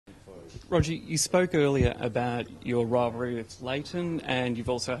Roger, you spoke earlier about your rivalry with Lleyton, and you've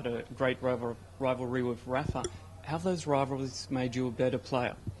also had a great rivalry with Rafa. How have those rivalries made you a better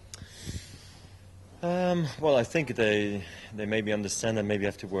player? Well, I think they maybe understand and maybe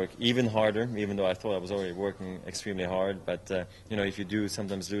have to work even harder, even though I thought I was already working extremely hard. But, you know, if you do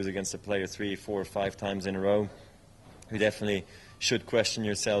sometimes lose against a player 3, 4, 5 times in a row, you definitely should question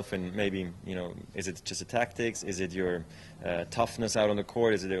yourself and maybe, you know, is it just the tactics? Is it your toughness out on the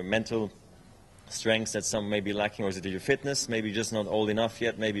court? Is it your mental strengths that some may be lacking, or is it your fitness? Maybe you're just not old enough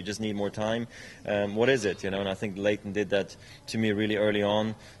yet, maybe you just need more time. What is it, you know? And I think Lleyton did that to me really early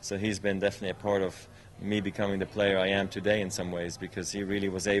on, so he's been definitely a part of me becoming the player I am today in some ways, because he really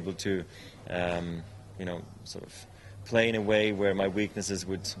was able to, you know, sort of play in a way where my weaknesses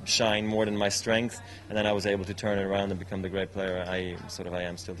would shine more than my strength, and then I was able to turn it around and become the great player I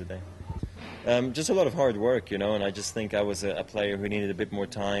am still today. Just a lot of hard work, you know, and I just think I was a player who needed a bit more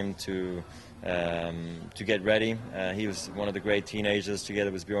time to get ready. He was one of the great teenagers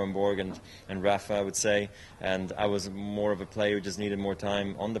together with Bjorn Borg and Rafa, I would say, and I was more of a player who just needed more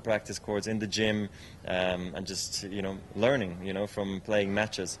time on the practice courts, in the gym, and just, you know, learning, you know, from playing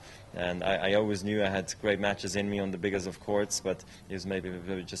matches. And I always knew I had great matches in me on the biggest of courts, but it was maybe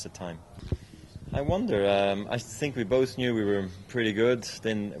just a time. I wonder, I think we both knew we were pretty good.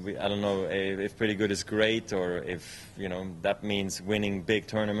 Then I don't know if pretty good is great, or if, you know, that means winning big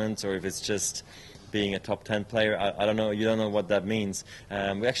tournaments, or if it's just being a top 10 player. I don't know. You don't know what that means.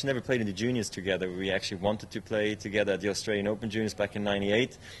 We actually never played in the juniors together. We actually wanted to play together at the Australian Open Juniors back in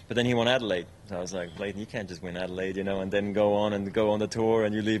 '98, but then he won Adelaide. So I was like, Lleyton, you can't just win Adelaide, you know, and then go on the tour,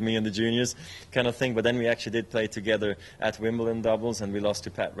 and you leave me in the juniors, kind of thing. But then we actually did play together at Wimbledon doubles, and we lost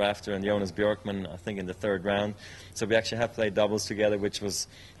to Pat Rafter and Jonas Björkman, I think, in the 3rd round. So we actually have played doubles together, which was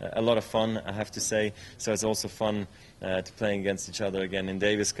a lot of fun, I have to say. So it's also fun to playing against each other again in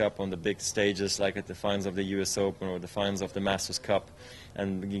Davis Cup on the big stages, like at the finals of the US Open or the finals of the Masters Cup,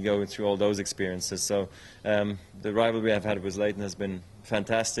 and you go through all those experiences. So the rivalry I've had with Lleyton has been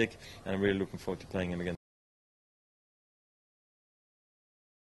fantastic, and I'm really looking forward to playing him again.